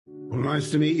Well,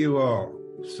 nice to meet you all.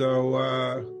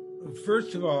 So,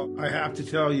 first of all, I have to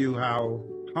tell you how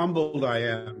humbled I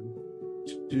am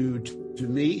to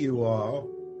meet you all.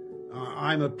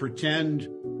 I'm a pretend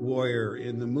warrior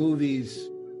in the movies,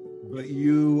 but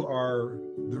you are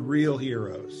the real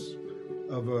heroes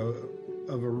of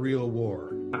a real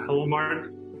war. Hello,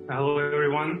 Mark. Hello,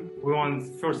 everyone. We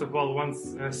want, first of all,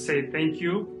 say thank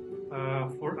you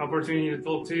for opportunity to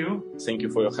talk to you. Thank you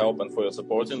for your help and for your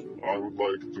supporting. I would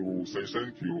like to say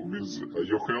thank you. With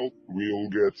your help, we'll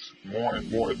get more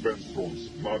and more advanced drones,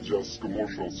 not just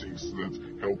commercial things that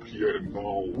help here and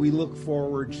now. We look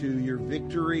forward to your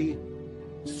victory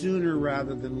sooner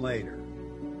rather than later,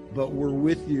 but we're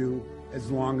with you as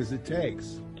long as it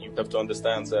takes. You have to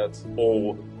understand that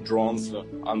all drones,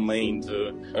 unmanned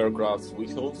aircraft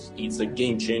vehicles, it's a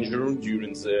game changer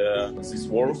during this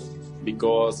war,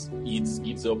 because it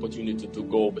gives the opportunity to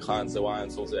go behind the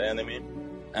lines of the enemy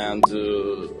and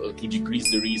to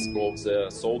decrease the risk of the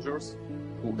soldiers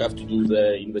who have to do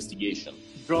the investigation.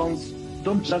 Drones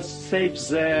don't just save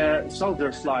the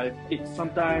soldiers' life, it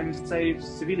sometimes saves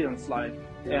civilians' life.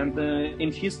 And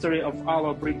in history of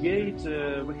our brigade,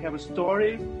 we have a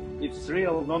story. It's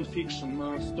real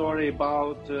non-fiction story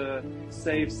about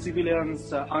save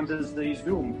civilians under the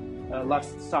Zoom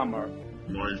last summer.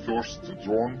 My first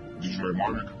drone, DJI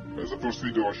Mavic, the first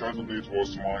video I shot on it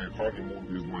was my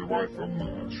honeymoon with my wife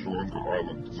on Sri Lanka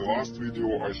Island. The last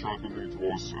video I shot on it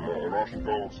was Russian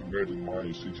colors invading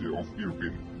my city of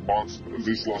Irpin. But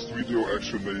this last video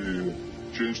actually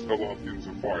changed a lot in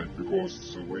the fight,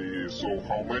 because we saw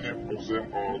how many of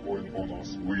them are going on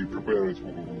us. We prepared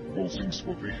all things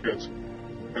what we had,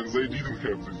 and they didn't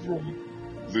have this drone.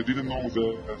 They didn't know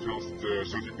that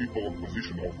just 30 people in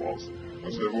position of us.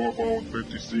 There were about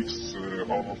 56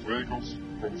 armored vehicles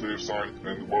from their side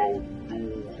and about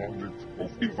 200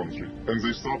 of infantry. And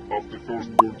they stopped after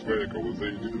first burnt vehicle.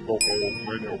 They didn't know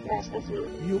how many of us were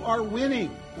there. You are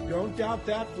winning. Don't doubt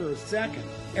that for a second.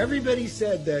 Everybody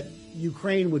said that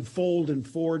Ukraine would fold in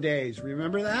 4 days.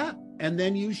 Remember that? And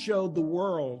then you showed the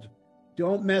world,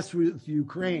 don't mess with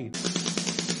Ukraine.